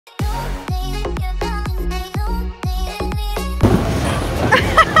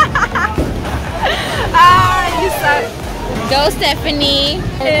Go Stephanie.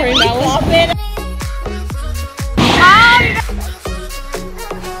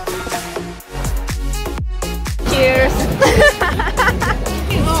 Cheers.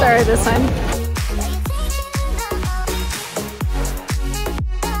 Sorry, this time.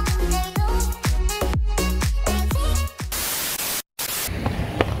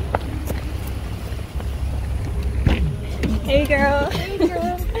 Hey girl. Hey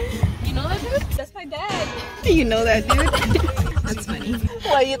girl. You know that dude? That's my dad. You know that dude? That's funny.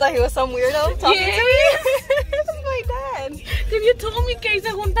 What, you thought he was some weirdo talking to me? That's my dad. Dude, you told me que se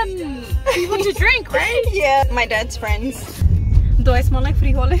juntan people to drink, right? Yeah, my dad's friends. Do I smell like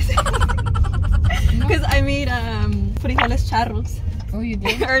frijoles? Because I made frijoles charros. Oh, you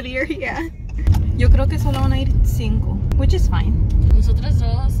did? Earlier, yeah. Yo creo que solo van a ir 5, which is fine. Nosotras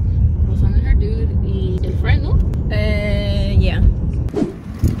dos, Rosana and her dude, y el friend, ¿no? Yeah.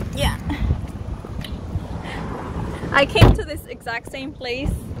 Yeah. I came to this exact same place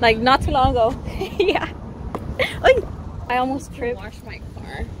like not too long ago. Yeah. Oy, I almost tripped. Wash my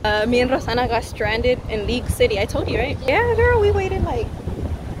car. Me and Rosana got stranded in League City. I told you, right? Yeah, girl, we waited like,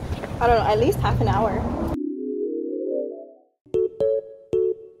 I don't know, at least half an hour.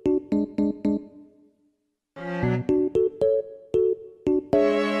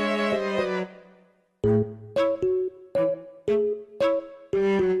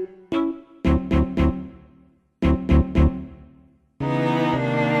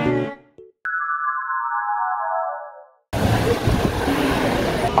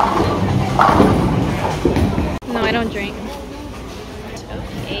 No, I don't drink.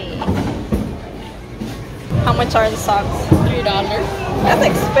 Okay. How much are the socks? $3. That's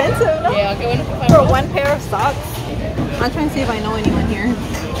expensive, no? Yeah, okay, bueno, For one pair of socks? I'm trying to see if I know anyone here.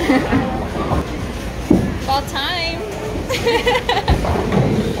 About time.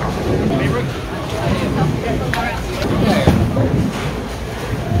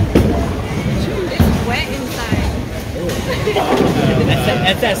 It's wet inside.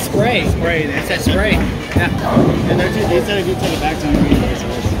 That's that spray. That's that spray. Yeah. And they said if you take it back to me,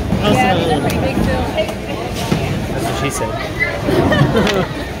 Yeah, these are pretty big too. that's what she said.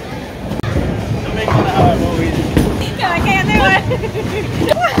 Don't make fun of how I roll either. I can't do it.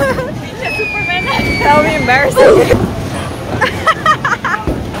 Pinche Superman. That would be embarrassing.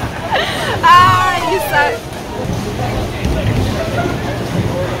 Ah, you suck.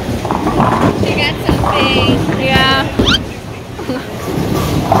 She got something. Yeah.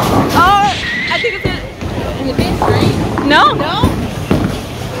 Oh, I think it's in The bitch, right? No. No?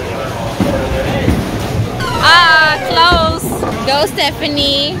 Ah, close. Go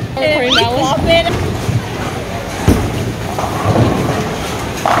Stephanie.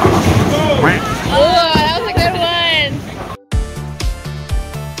 Oh, that was a good one.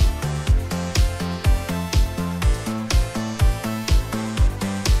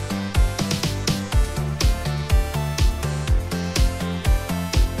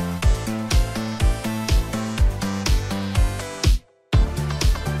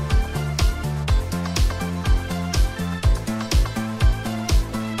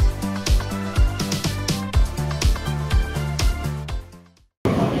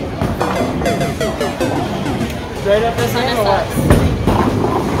 Straight up this Rosana or what? sucks.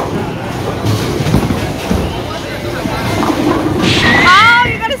 Oh,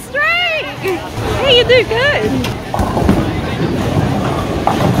 you got it straight. Hey, you did good. I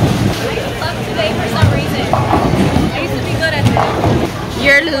suck today for some reason. I used to be good at this.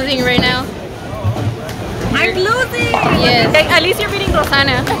 You're losing right now. I'm losing. Yes. Okay, at least you're beating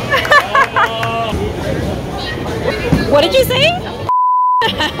Rosana. What did you say?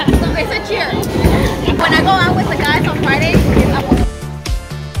 I said cheer. When I go out with the guys on Friday,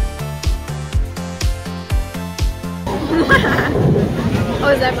 Oh,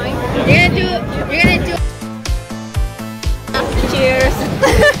 is that mine? you're gonna do Cheers.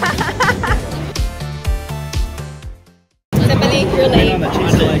 Stephanie, you're Right late. on the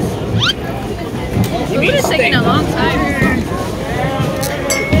cheese slice. Food is taking a long time.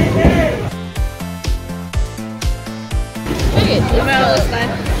 Try it. No, it's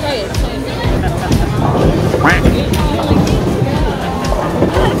fine. Try it.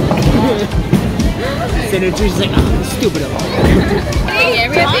 Sitting there, she's like, oh, stupid.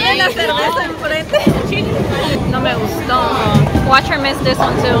 Que tiene la cerveza enfrente. No me gustó. Watch her miss this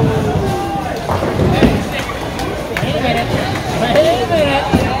one too.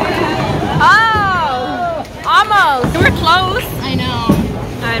 Oh, almost. You were close. I know.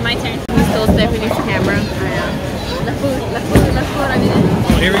 Alright, my turn. Still Stephanie's camera. La food, I mean.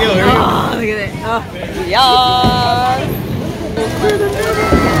 Oh, here we go, here we go. Oh, look at it. Oh, yes.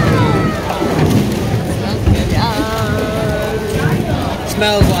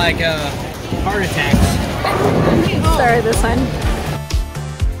 like heart attacks. Sorry, this one.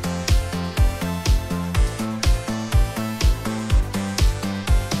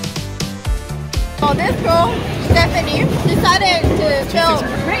 So this girl, Stephanie, decided to spell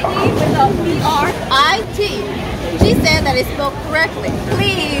Britney with a B-R-I-T. She said that it's spelled correctly.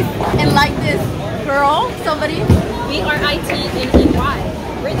 Please enlighten this girl, somebody. B-R-I-T-N-E-Y.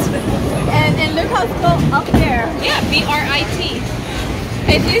 And look how it's spelled up there. Yeah, B-R-I-T.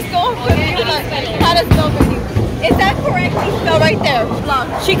 And she's going to how to spell Britney. Is that correctly spelled right there? Look,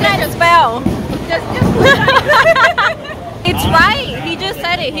 She can't spell. just It's right. He just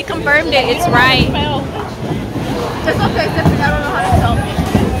said it. He confirmed it. It's right. It's okay, Stephanie. I don't know how to spell.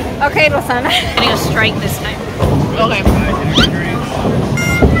 Okay, Rosana. Getting a strike this time. Okay.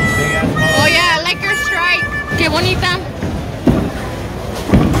 Oh yeah, I like your strike. Qué bonita.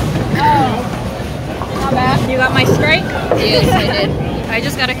 Oh, not bad. You got my strike? Yes, I did. I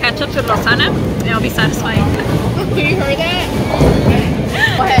just gotta catch up to Rosana and I'll be satisfied. You heard that? Go ahead.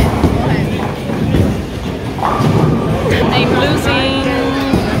 Go ahead. I'm losing.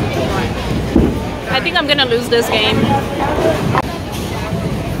 I think I'm gonna lose this game.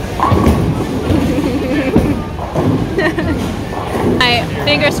 My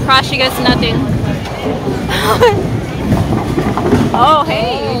fingers crossed she gets nothing. Oh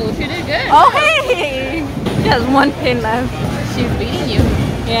hey! Oh, she did good. Oh hey! She has one pin left. She's beating you.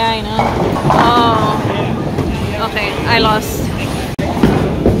 Yeah, I know. Oh. Okay, I lost.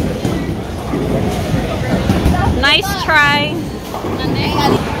 Nice try.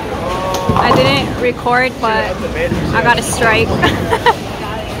 I didn't record, but I got a strike.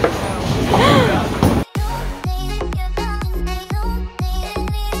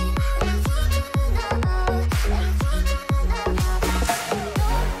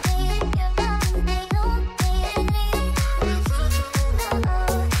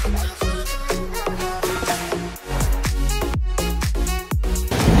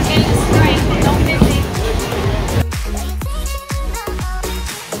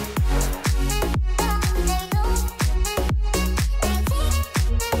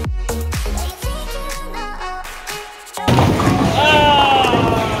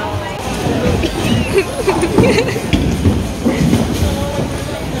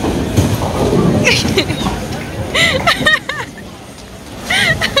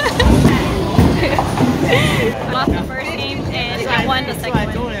 I lost the first game and I won the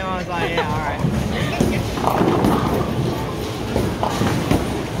second one. I was like, yeah, alright.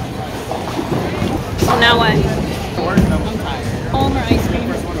 So now what? I'm tired. Home or ice cream?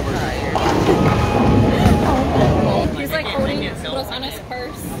 Tired. He's like holding Rosana's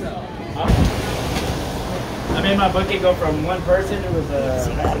purse. I made my bucket go from one person who was a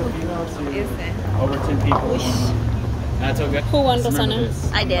female to over 10 people. That's so good. Who won, Rosana?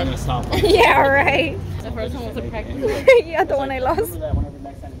 I did. Yeah, right. The first one was a practice. Yeah, the one I lost.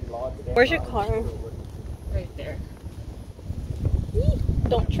 Where's your car? Right there.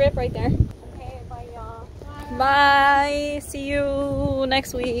 Don't trip right there. Okay, bye y'all. Bye. See you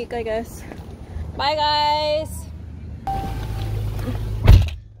next week, I guess. Bye guys.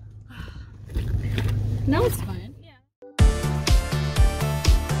 No, it's fine.